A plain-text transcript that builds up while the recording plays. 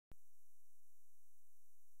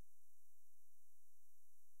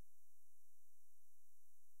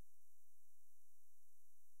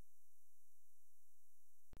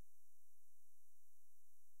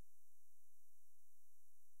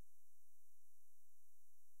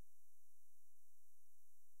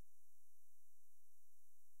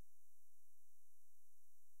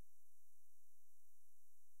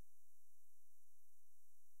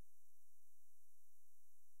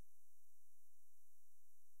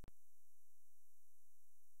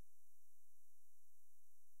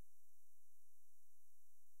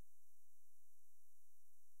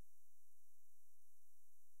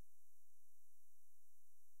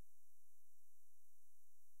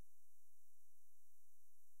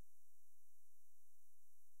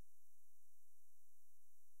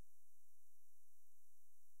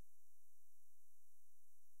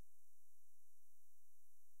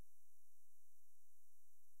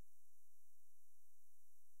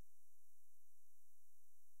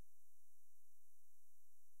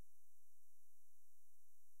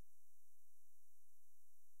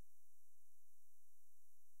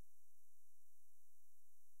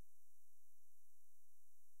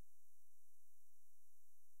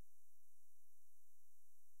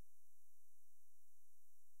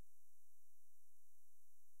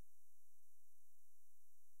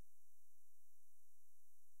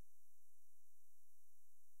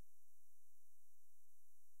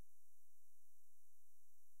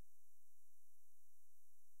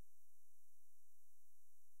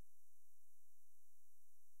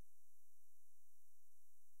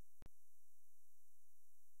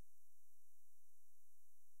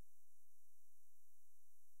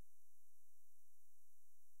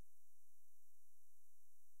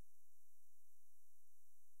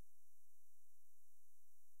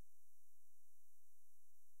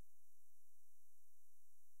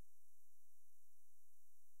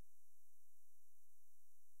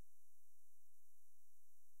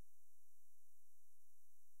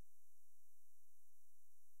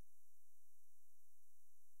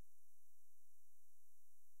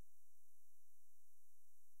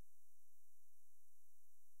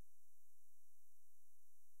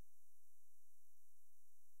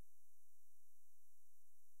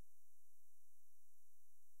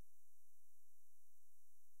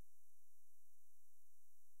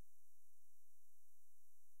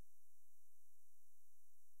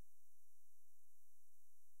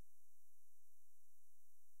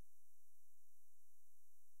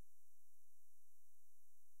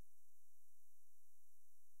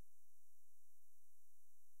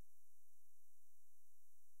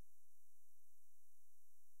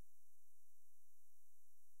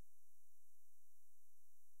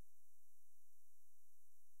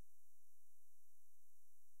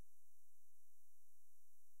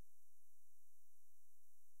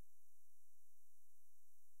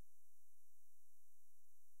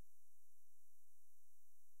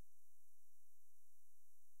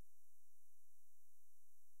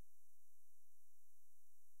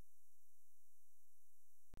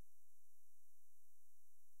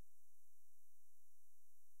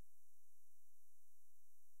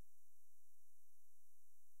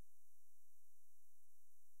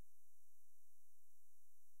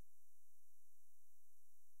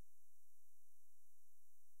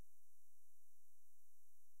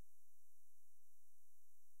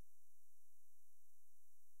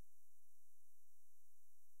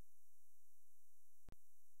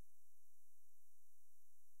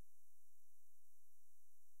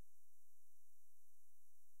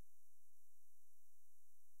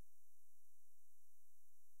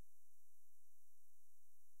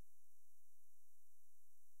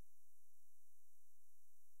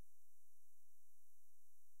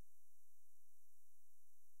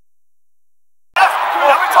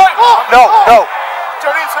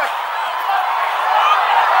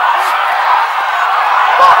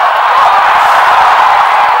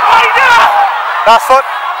Last foot.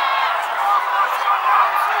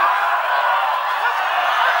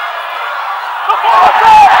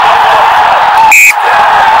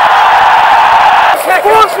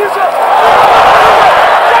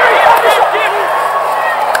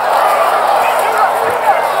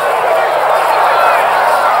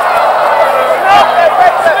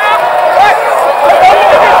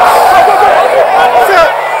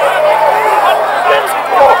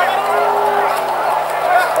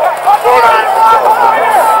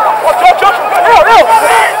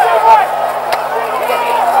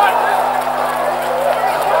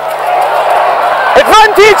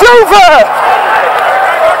 Advantage over!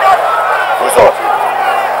 Who's up?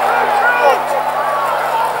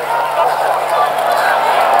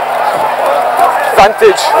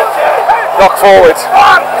 Advantage. Knock forward.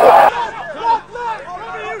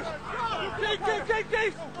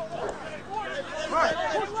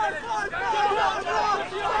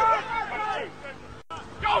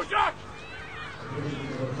 Go, Jack!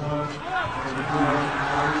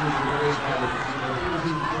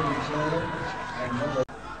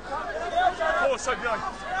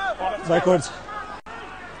 Backwards.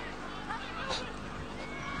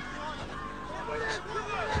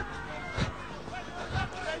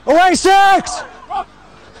 Away 6!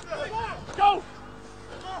 Go!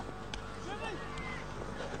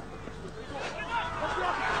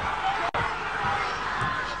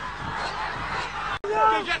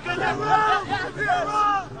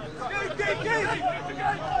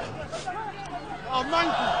 Oh,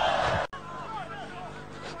 monkey!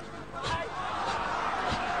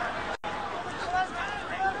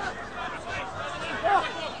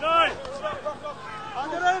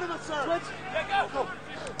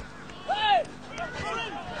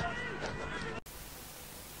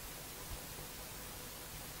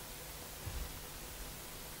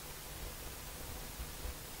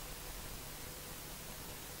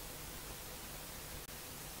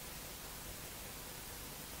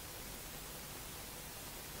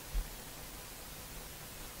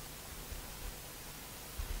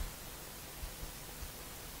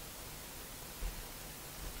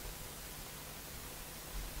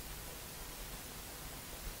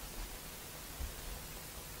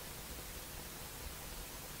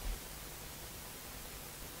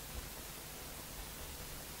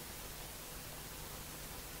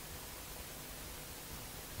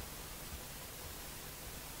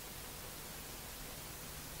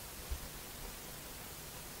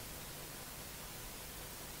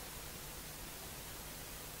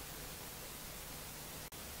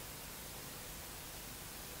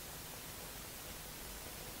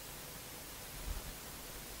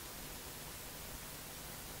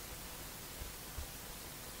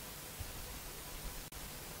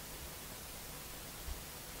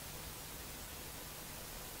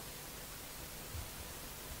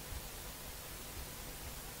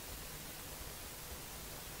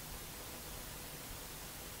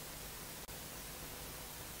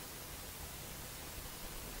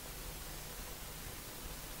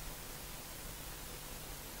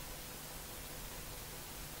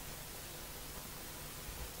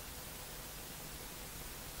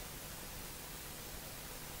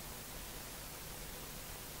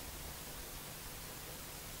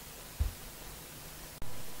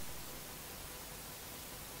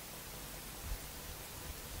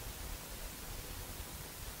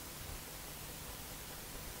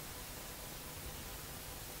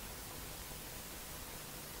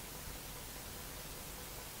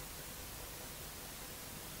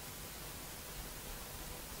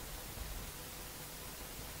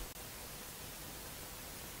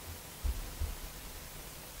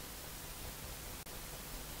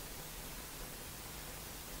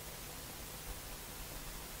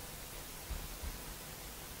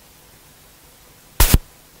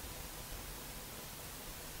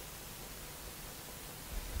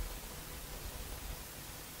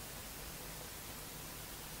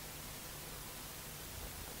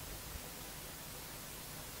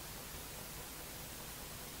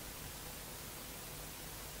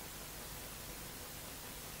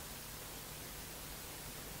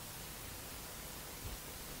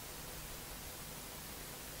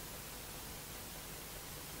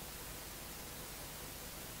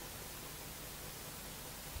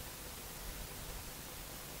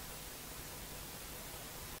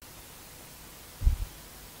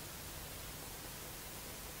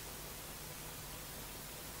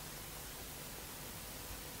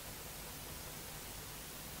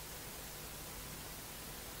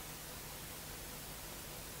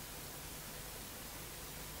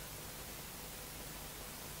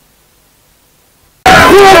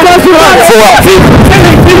 Full up,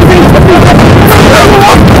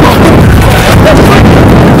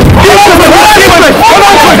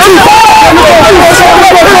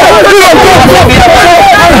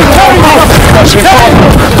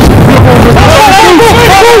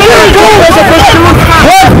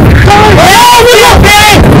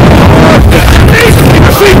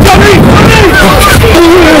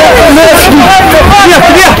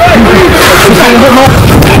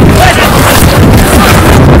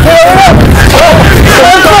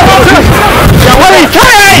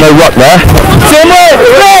 ruck there.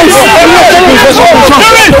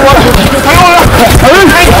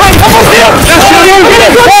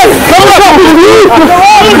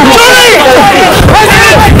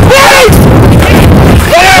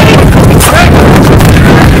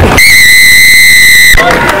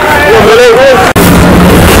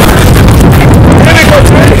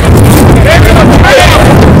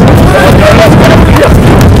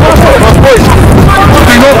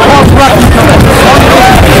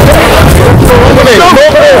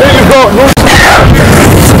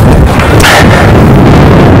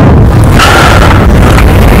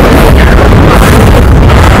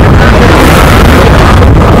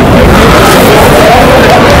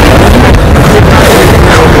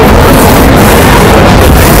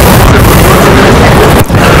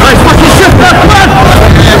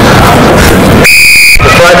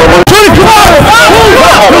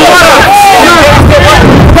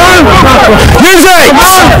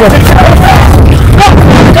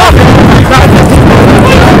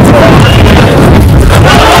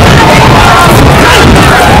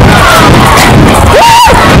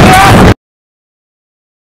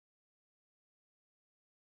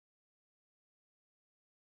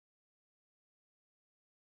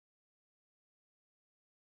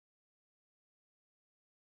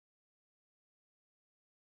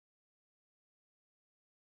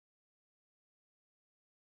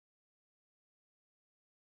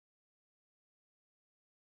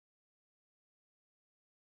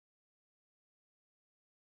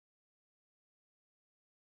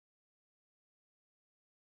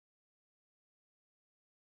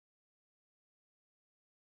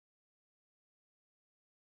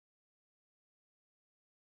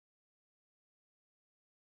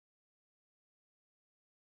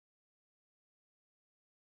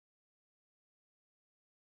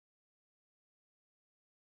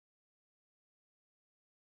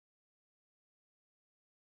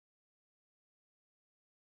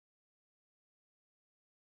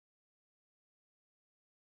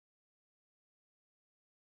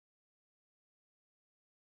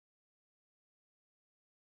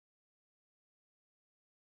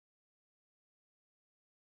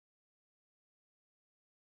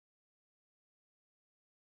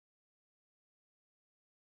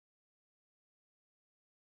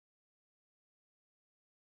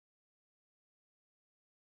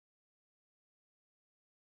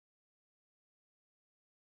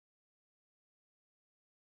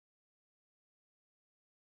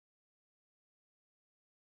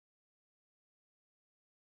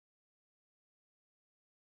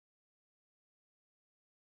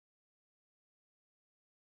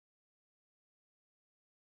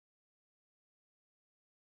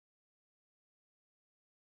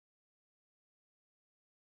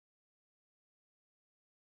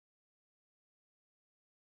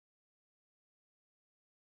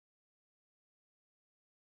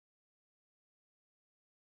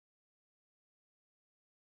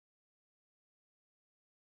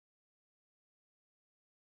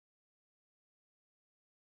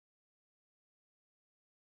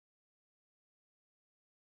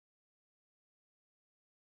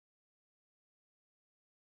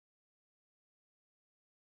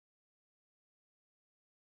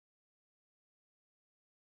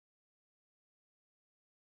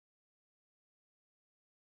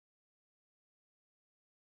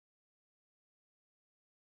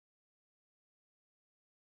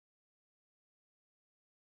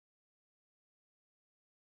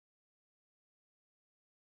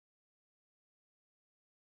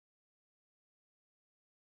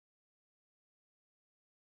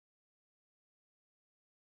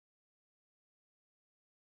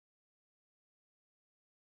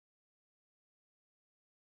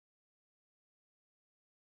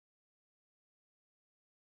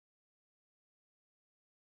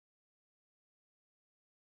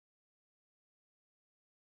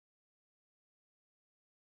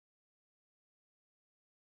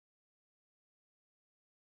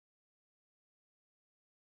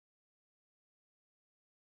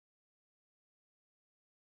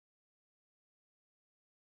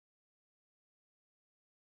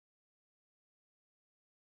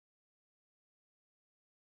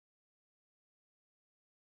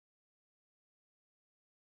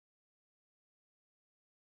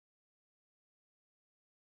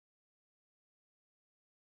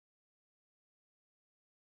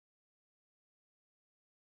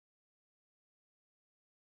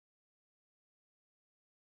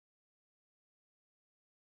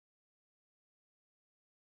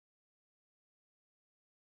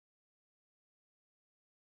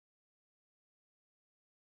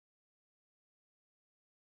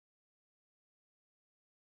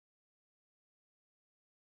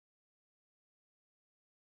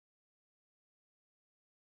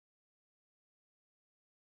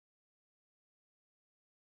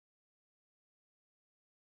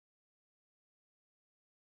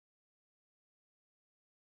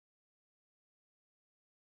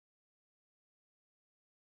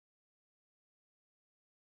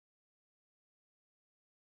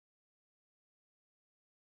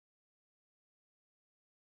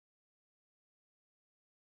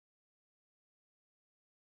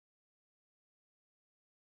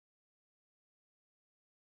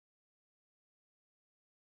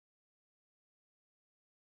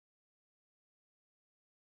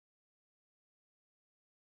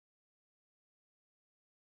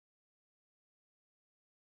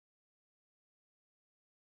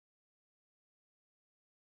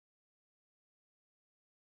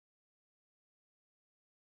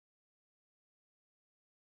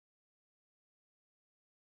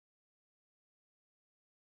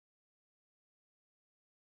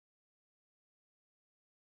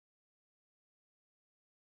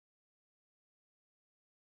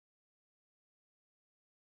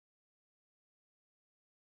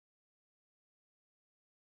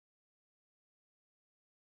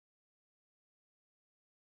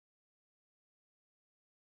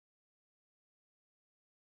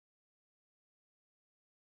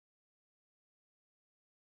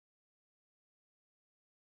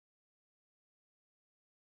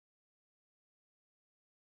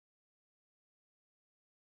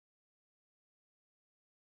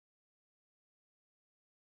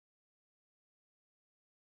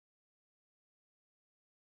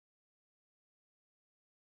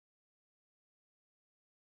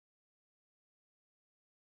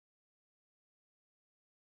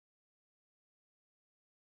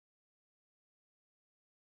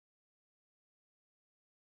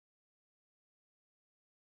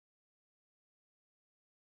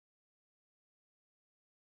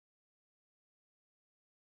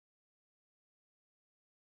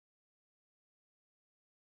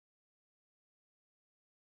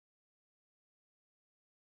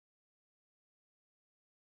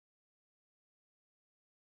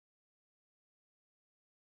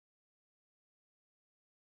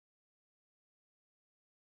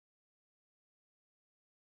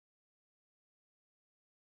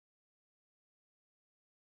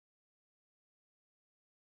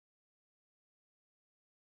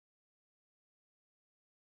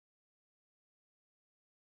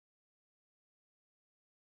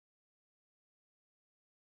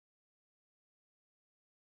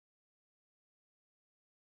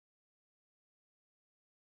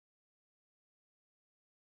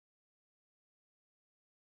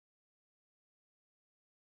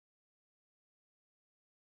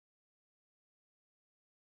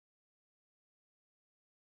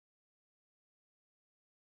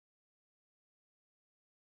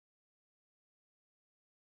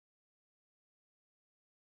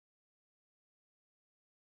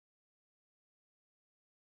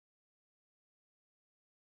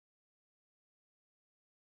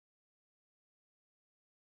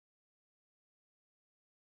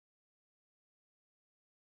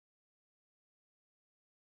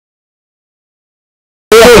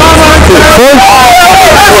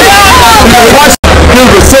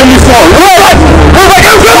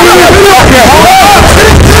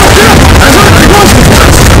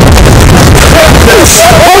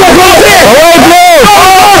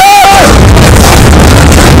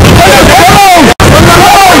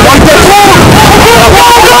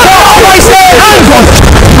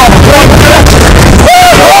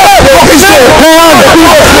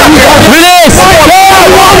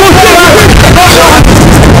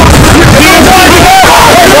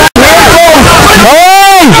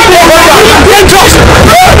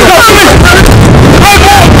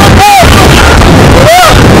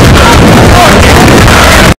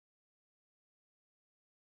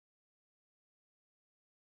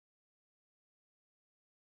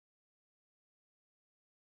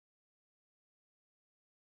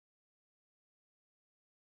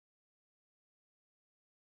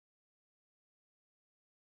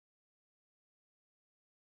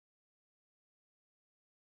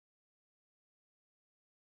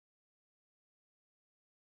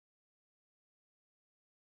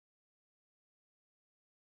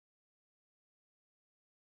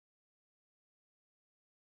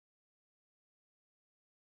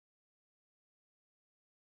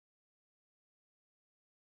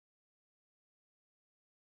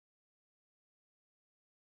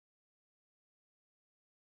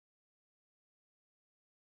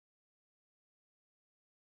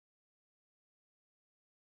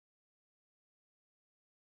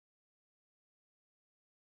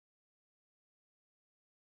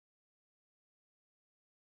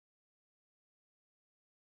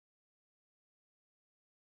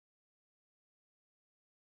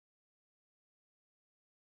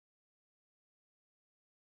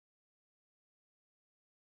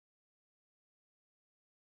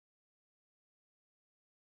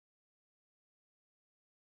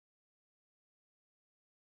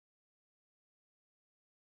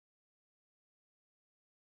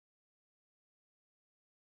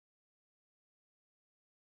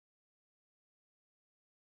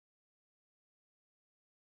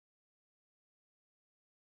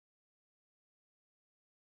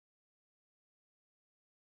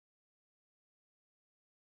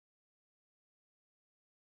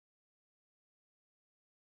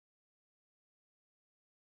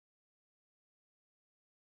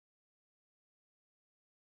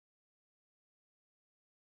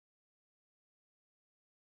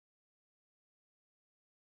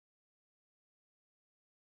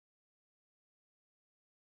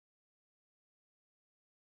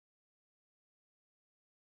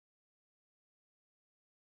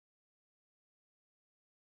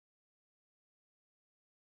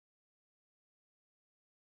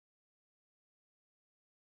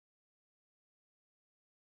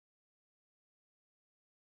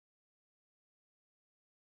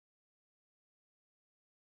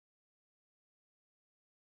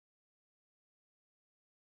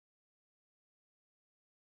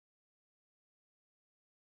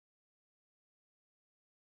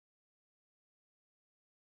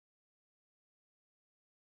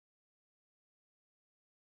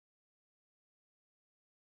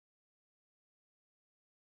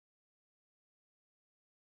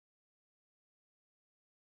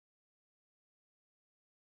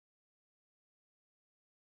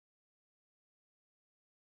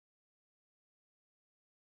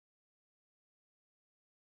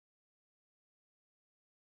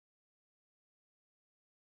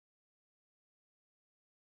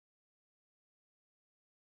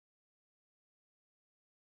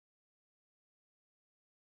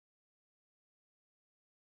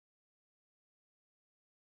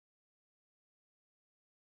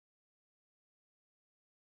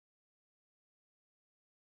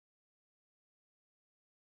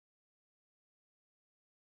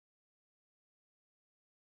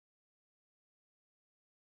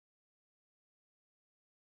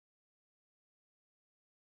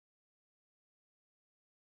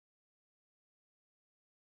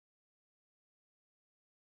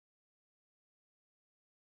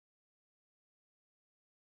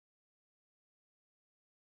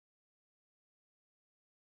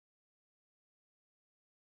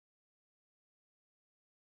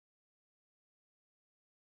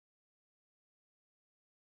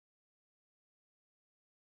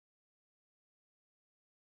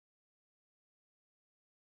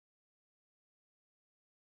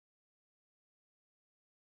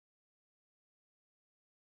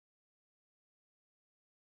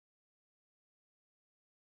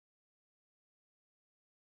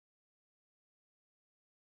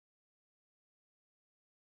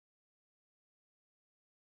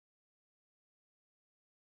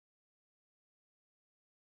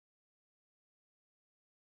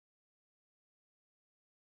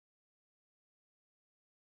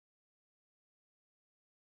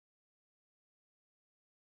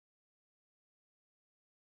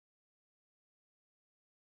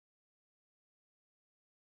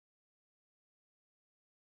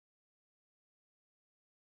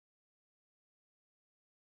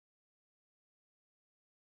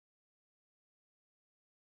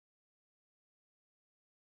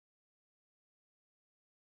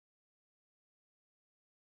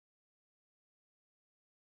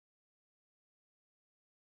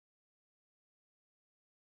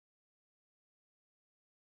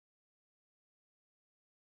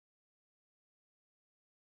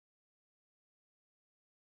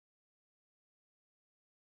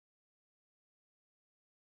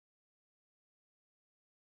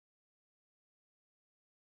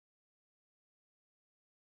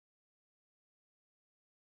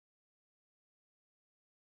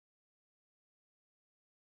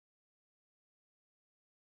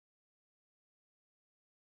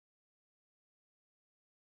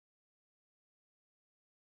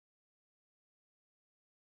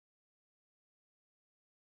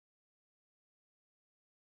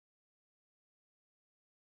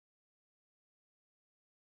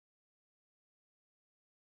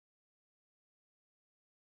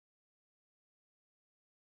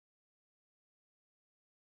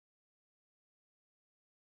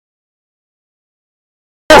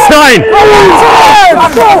 line.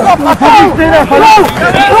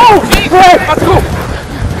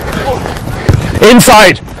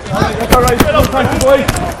 Inside.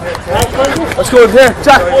 Let's go in here.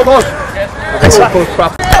 Jack, hold on. Thanks. Get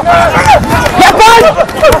back!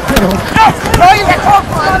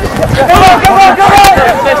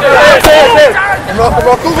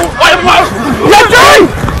 Come on! Get down!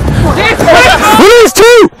 Release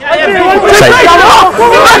two!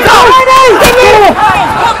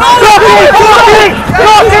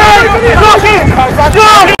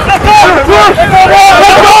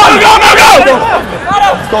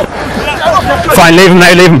 Fine, leave him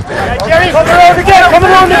now, leave him. Gerry, come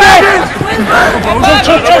around again!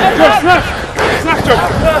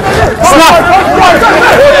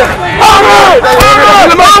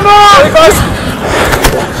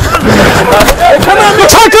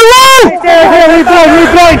 Tackle low!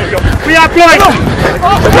 We are blind!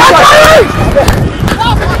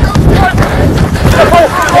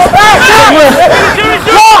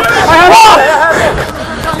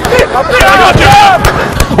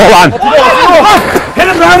 Hold on. Hit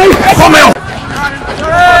him, Ronnie! Come here.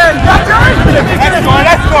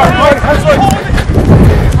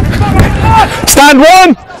 Stand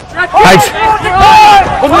one. Thanks.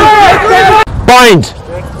 Bind.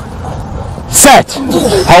 Set.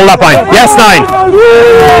 Hold that bind. Yes, 9.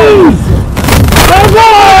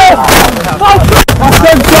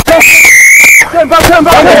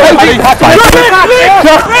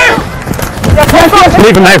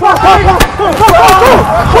 Leave him now.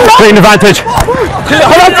 Clean advantage.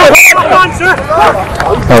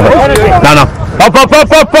 No.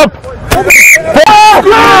 Up.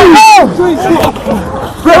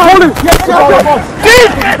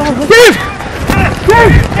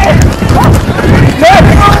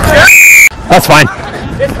 That's fine.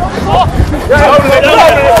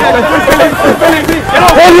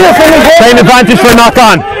 Clean advantage for a knock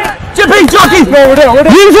on.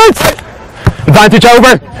 Use it. Advantage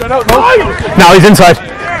over. No, he's inside.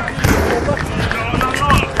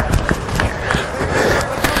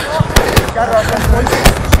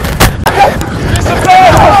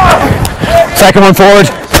 Second one forward.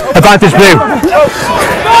 Advantage blue.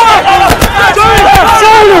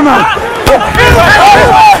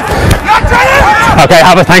 Okay,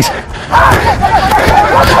 have it, thanks.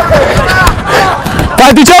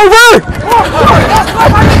 Advantage over!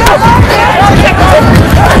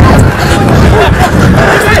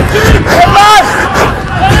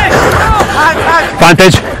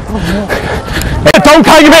 Advantage. Don't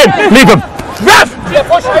tag him in. Leave him.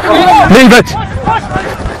 Leave it.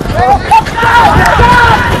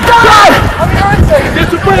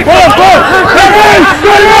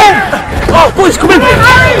 Boys, come in. Go on,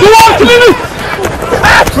 come in.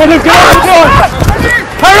 Go on.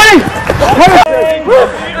 Hurry.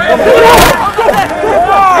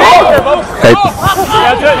 Okay.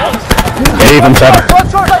 Even 7.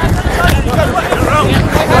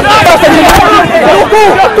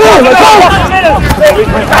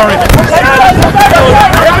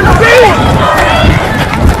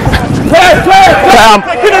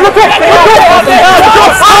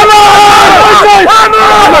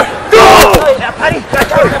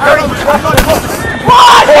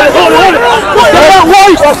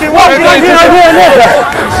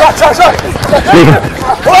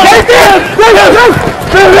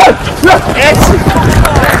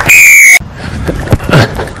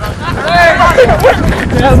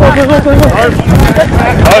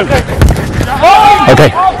 Okay.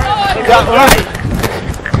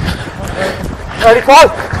 Ready, fall.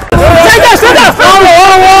 Take that!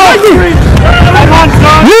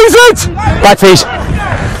 Use it! Back feet.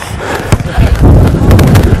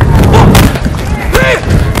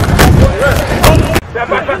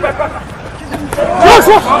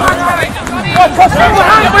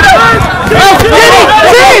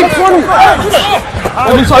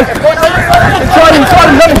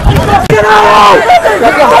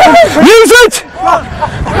 Use it!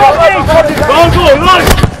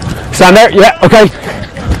 Stand there, yeah, okay.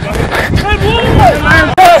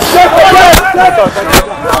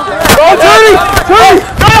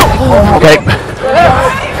 Okay.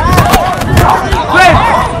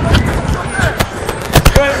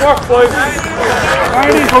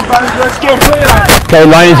 Okay,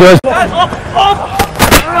 line is yours.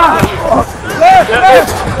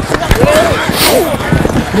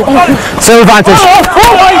 Still advantage.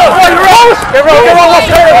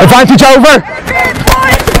 Advantage over.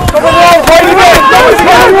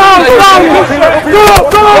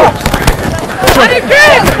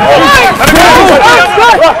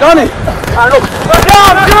 Donnie.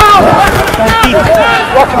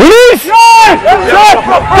 Release!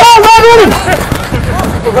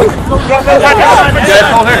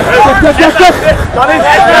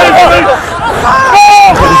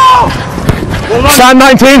 Stand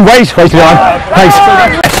 19, wait, Leon. Thanks.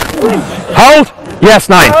 Hold. Yes,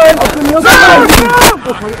 9.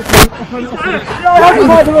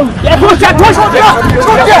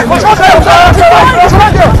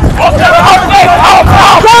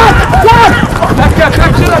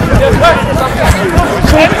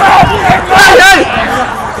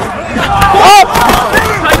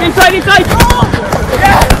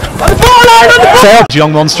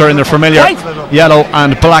 Young Munster in their familiar yellow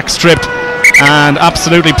and black strip, and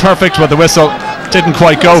absolutely perfect with the whistle. Didn't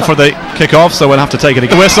quite go for the kick-off, so we'll have to take it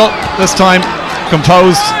again. The whistle, this time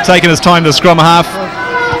composed, taking his time to scrum-half.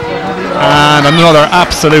 And another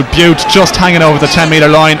absolute beaut, just hanging over the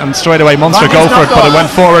 10-metre line, and straight away Munster go for it, but it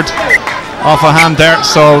went forward off a hand there.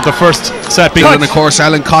 So the first set being, and of course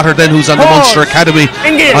Alan Cotter then, who's on the Munster Academy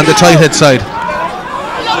on the tight head side.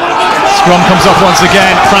 Scrum comes up once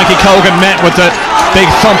again. Frankie Cogan met with the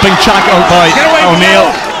big thumping tackle by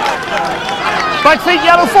O'Neill. Back feet,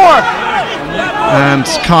 yellow 4. And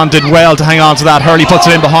Con did well to hang on to that. Hurley puts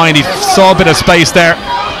it in behind. He saw a bit of space there.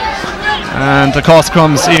 And across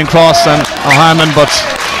comes Ian Cross and O'Hanlon, but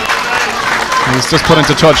he's just put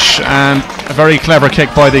into touch, and a very clever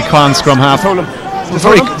kick by the Con scrum half.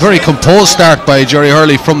 Very composed start by Gerry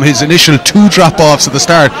Hurley from his initial 2 drop-offs at the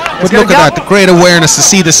start. But look at that, the great awareness to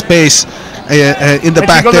see the space in the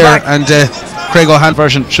back there, and Craig O'Hanlon.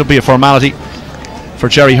 Version should be a formality for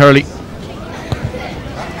Gerry Hurley.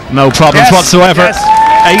 No problems whatsoever.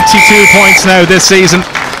 82 points now this season,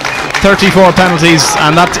 34 penalties,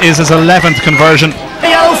 and that is his 11th conversion.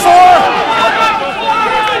 Yellow 4.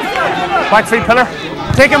 Back feet pillar.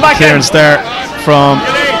 Take him back. Clearance there from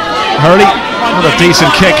Hurley. Another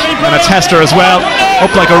decent kick and a tester as well.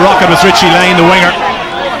 Up like a rocket was Richie Lane, the winger.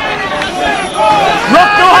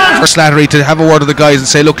 For Slattery to have a word with the guys and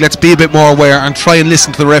say, look, let's be a bit more aware and try and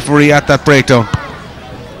listen to the referee at that breakdown.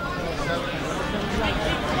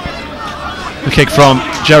 The kick from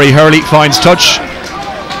Gerry Hurley finds touch.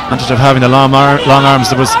 Advantage of having the long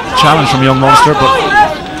arms. There was a challenge from young Munster, but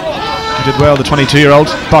he did well, the 22-year-old.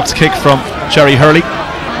 Box kick from Gerry Hurley.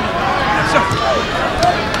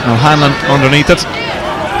 Now Hanlon underneath it.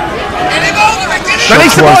 Shot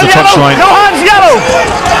towards the touchline. No hands, yellow.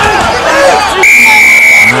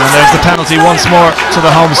 And there's the penalty once more to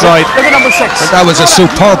the home side. Number 6. That was a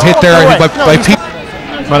superb hit there by Pete.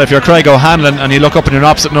 Well, if you're Craig O'Hanlon and you look up and your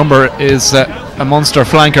opposite number is a Munster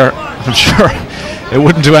flanker, I'm sure it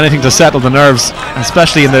wouldn't do anything to settle the nerves,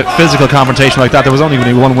 especially in the physical confrontation like that. There was only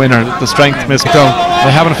really one winner. The strength missed. They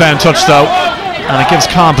haven't found touch though, and it gives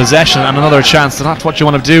Con possession and another chance. So that's what you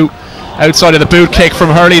want to do. Outside of the boot kick from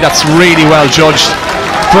Hurley, that's really well judged.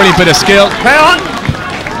 Brilliant bit of skill.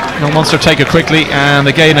 No, Munster take it quickly and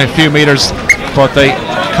they gain a few metres, but they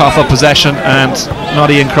cough up possession, and not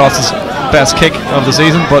Ian Cross's best kick of the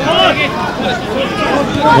season, but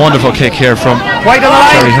wonderful kick here from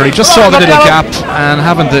Gerry Hurley. Just saw the little gap and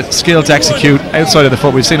having the skill to execute outside of the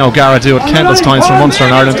foot. We've seen O'Gara do it countless times for Munster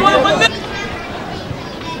and Ireland.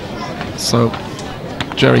 So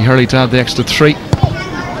Gerry Hurley to add the extra 3.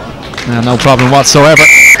 No problem whatsoever.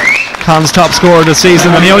 Con's top scorer this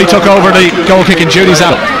season, and he only took over the goal kicking duties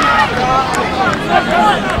out.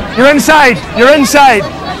 You're inside. You're inside.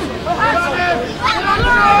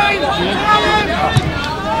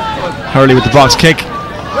 Hurley with the box kick.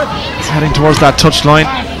 He's heading towards that touch line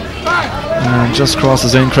and just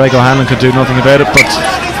crosses in. Craig O'Hanlon could do nothing about it, but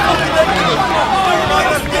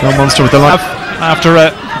young Munster with the line. After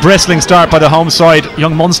a bristling start by the home side,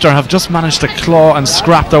 young Munster have just managed to claw and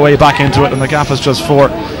scrap their way back into it, and the gap is just 4.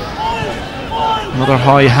 Another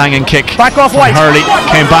high hanging kick. Back off White. Hurley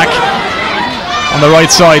came back on the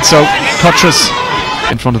right side, so Cuttress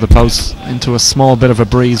in front of the post into a small bit of a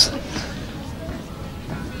breeze.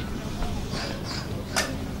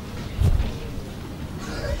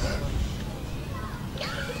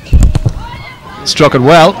 Struck it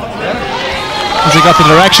well. Has he got the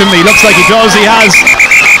direction? He looks like he does. He has.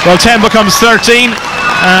 Well, 10 becomes 13,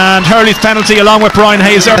 and Hurley's penalty along with Brian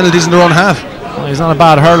Hazer. Penalties in their own half. Well, he's not a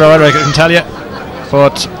bad hurler, I can tell you,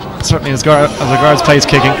 but certainly as regards place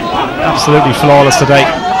kicking, absolutely flawless today.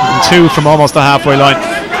 2 from almost the halfway line.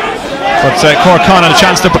 But Cork Con had a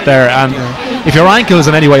chance to put there, and if your ankle is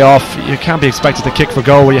in any way off, you can't be expected to kick for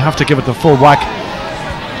goal. You have to give it the full whack.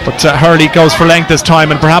 But Hurley goes for length this time,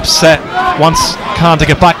 and perhaps wants Con to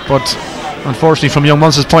get back, but unfortunately from young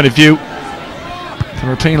Munster's point of view, they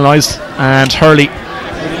were penalised, and Hurley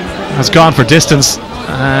has gone for distance,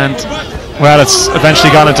 and Well, it's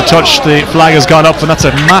eventually gone into touch. The flag has gone up, and that's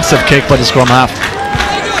a massive kick by the scrum half.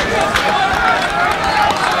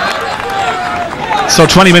 So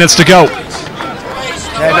 20 minutes to go.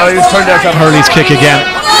 Yeah, no, he's turned out. Hurley's kick again.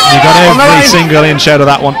 He got every single inch out of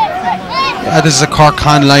that one. Yeah, this is a Cork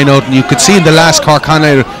Con line out, and you could see in the last Cork Con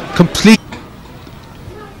line out complete.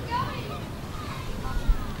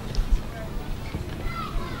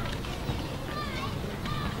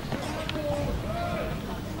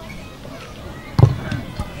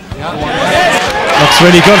 Looks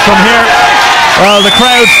really good from here. Well, the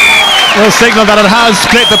crowd will signal that it has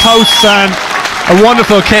split the posts, and a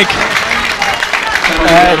wonderful kick.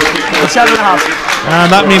 7.5.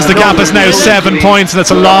 And that means the gap is now 7 points, and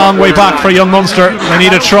it's a long way back for young Munster. They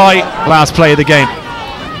need a try. Last play of the game.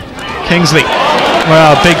 Kingsley.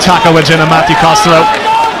 Well, big tackle with Jim and Matthew Costello.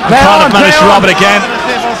 And Connacht managed to rob it again.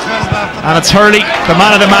 And it's Hurley, the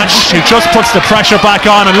man of the match, who just puts the pressure back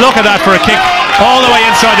on. And look at that for a kick all the way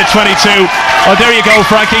inside the 22. Oh, there you go,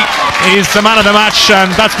 Frankie. He's the man of the match,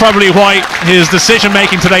 and that's probably why his decision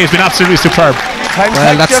making today has been absolutely superb.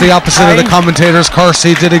 Well, that's the opposite of the commentator's curse.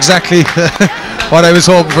 He did exactly what I was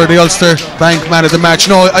hoping for, the Ulster Bank man of the match.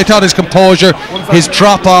 No, I thought his composure, his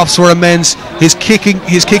drop-offs were immense. His kicking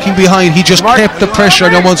behind, he just kept the pressure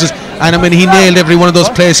on Munster. And I mean, he nailed every one of those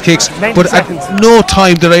place kicks. But at no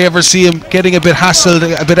time did I ever see him getting a bit hassled,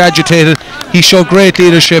 a bit agitated. He showed great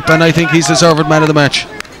leadership, and I think he's deserved man of the match.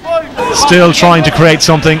 Still trying to create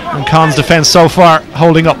something, and Con's defence so far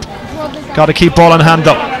holding up. Got to keep ball in hand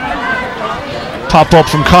up. Pop up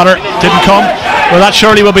from Connor, didn't come. Well, that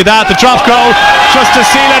surely will be that. The drop goal, just to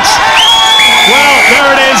seal it. Well,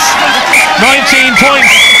 there it is. 19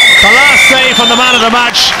 points. The last save from the man of the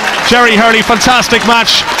match, Gerry Hurley. Fantastic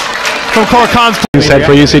match from Cork Con's. Set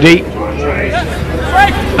for UCD.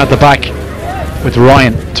 At the back with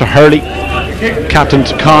Ryan to Hurley. Captain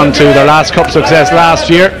Con to their last cup success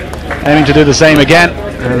last year, aiming to do the same again.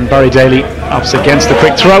 And Barry Daly opposite against the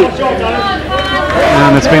quick throw.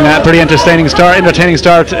 And it's been a pretty entertaining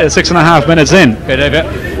start 6.5 minutes in. Okay, David.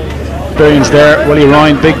 Experience there. Willie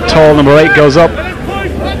Ryan, big tall number 8, goes up,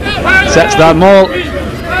 sets that maul,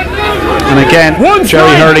 and again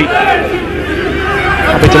Gerry Hurley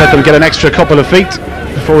happy to let them get an extra couple of feet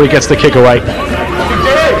before he gets the kick away.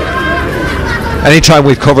 Anytime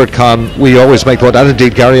we've covered Con, we always make one, and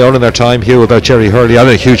indeed Gary on in their time, Hugh, about Gerry Hurley. I'm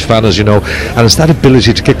a huge fan, as you know, and it's that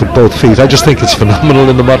ability to kick with both feet. I just think it's phenomenal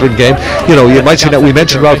in the modern game. You know, you might see that we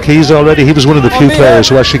mentioned Ralph Keyes already. He was one of the few players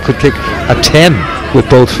who actually could kick a 10 with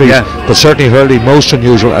both feet. But certainly Hurley, most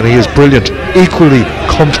unusual, and he is brilliant, equally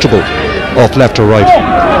comfortable off left or right.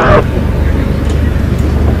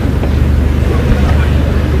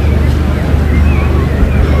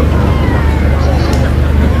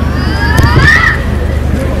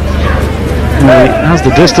 Has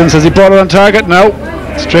the distance, has he brought it on target? No,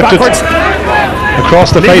 stripped it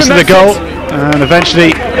across the face of the goal, and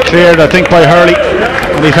eventually cleared, I think, by Hurley,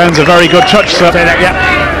 and he finds a very good touch. So and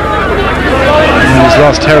he's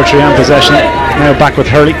lost territory and possession. Now back with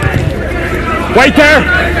Hurley. Wait there.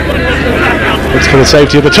 Looks for the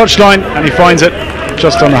safety of the touchline, and he finds it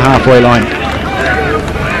just on the halfway line.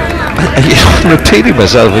 I'm repeating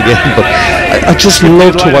myself again, but I just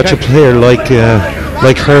love to watch a player like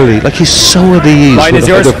Hurley. Like, he's so at ease with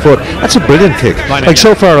the other foot. That's a brilliant kick. Like,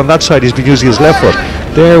 so far on that side he's been using his left foot.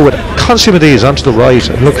 There with consummate ease onto the right,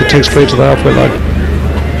 and look, it takes straight to the halfway line.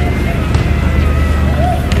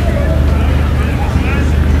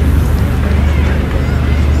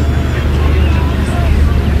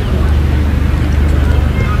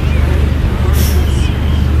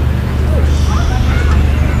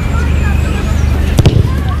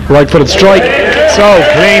 Right footed strike. So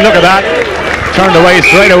clean, look at that. Turned away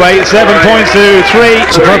straight away. 7 points to 3.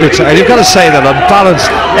 Superb, and you've got to say that on balance,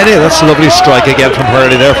 that's a lovely strike again from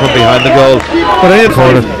Hurley there from behind the goal. But any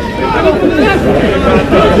corner.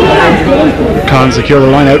 Can't secure the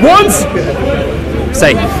line out. Once.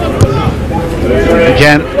 Safe.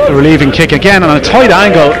 Again, a relieving kick again on a tight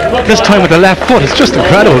angle. This time with the left foot. It's just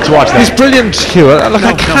incredible to watch that. He's brilliant, Hugh. Look,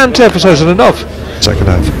 I can't emphasise it enough. Second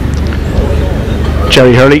half.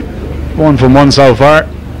 Gerry Hurley, 1 from 1 so far.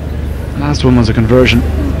 Last one was a conversion,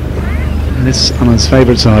 and this on his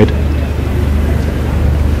favourite side.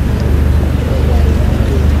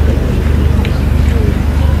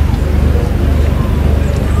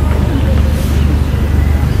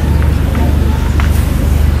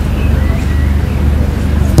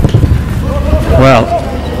 Well,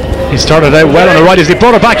 he started out well on the right. Has he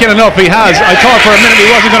brought it back in enough? He has. I thought for a minute he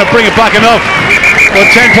wasn't going to bring it back enough. But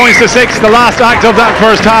 10 points to 6, the last act of that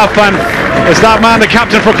first half, and it's that man, the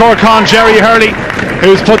captain for Cork Con, Gerry Hurley,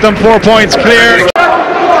 who's put them 4 points clear.